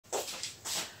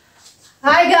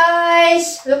Hi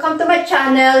guys! Welcome to my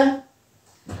channel.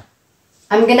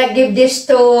 I'm gonna give this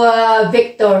to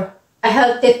Victor, a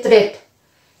healthy treat.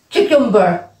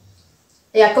 Cucumber.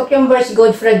 Yeah, cucumber is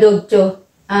good for a dog too.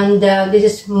 And this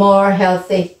is more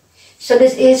healthy. So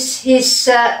this is his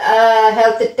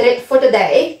healthy treat for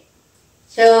today.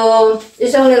 So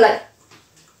it's only like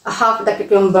a half the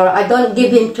cucumber. I don't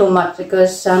give him too much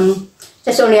because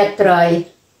just only a try.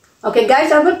 Okay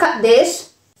guys, I will cut this.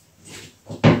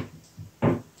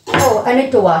 Oh, I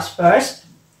need to wash first.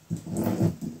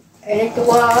 I need to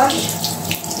wash.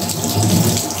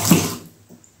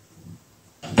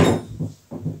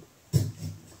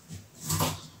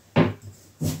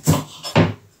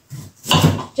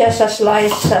 Just a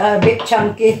slice, a bit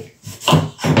chunky.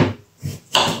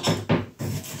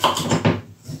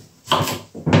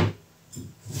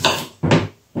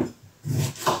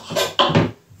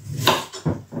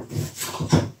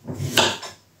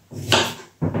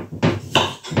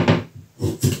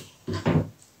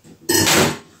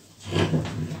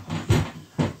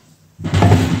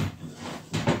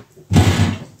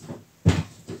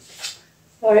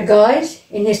 Alright guys,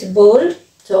 in his bowl.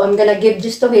 So I'm gonna give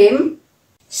this to him.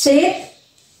 Sit.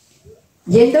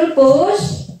 Gentle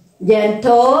push.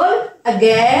 Gentle.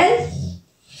 Again.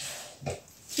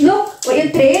 Look what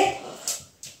you treat.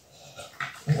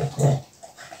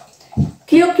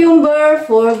 Cucumber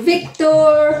for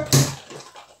Victor.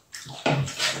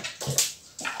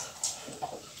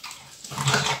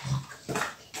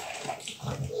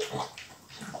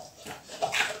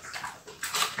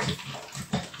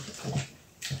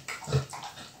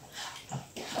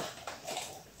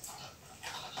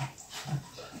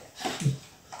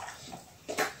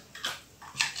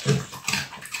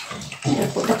 I'll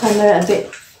put the camera a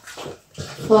bit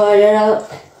further out.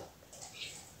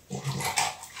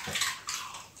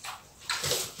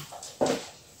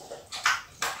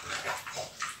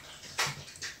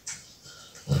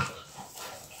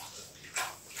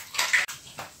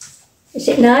 Is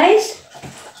it nice?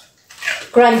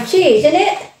 Crunchy, isn't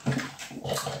it?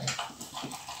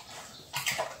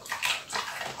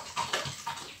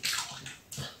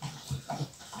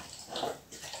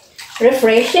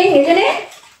 Refreshing, isn't it?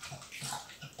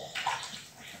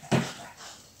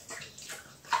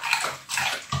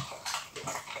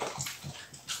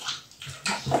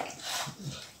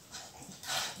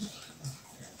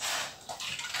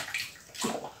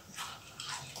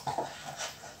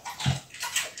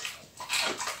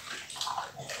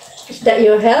 Is that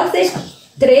your healthy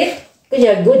treat? Because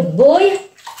you're a good boy.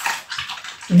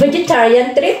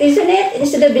 Vegetarian treat, isn't it?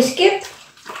 Instead of biscuit.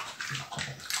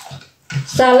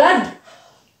 Salad.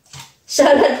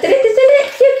 Salad treat, isn't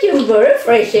it? Cucumber,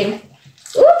 refreshing.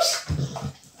 Oops.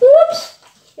 Oops.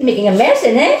 You're making a mess,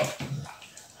 isn't it?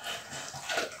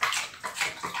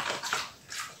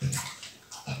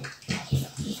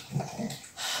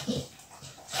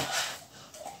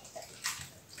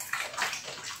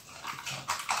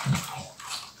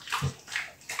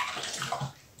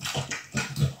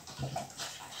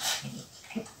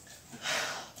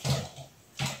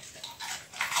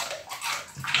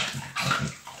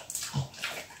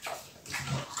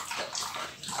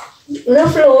 The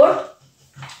floor.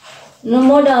 No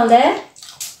more down there.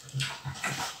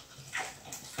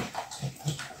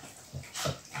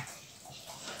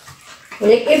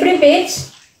 Lick every bit.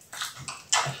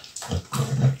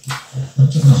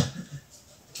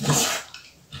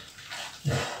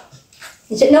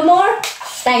 Is it no more?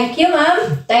 Thank you,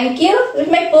 mom. Thank you. With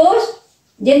my pose.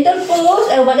 Gentle pose.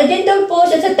 I want a gentle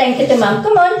pose. It's a thank you to mom.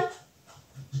 Come on.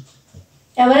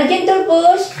 I want a gentle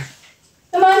pose.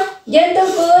 Come on.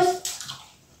 Gentle pose.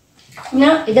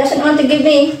 No, it doesn't want to give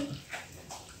me.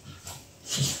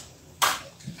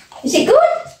 Is it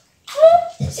good?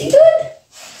 Is it good?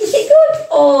 Is it good?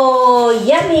 Oh,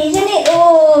 yummy, isn't it?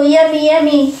 Oh, yummy,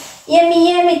 yummy. Yummy,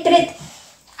 yummy treat.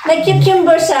 Like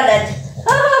cucumber salad.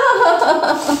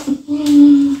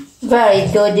 Very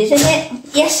good, isn't it?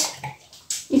 Yes.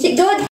 Is it good?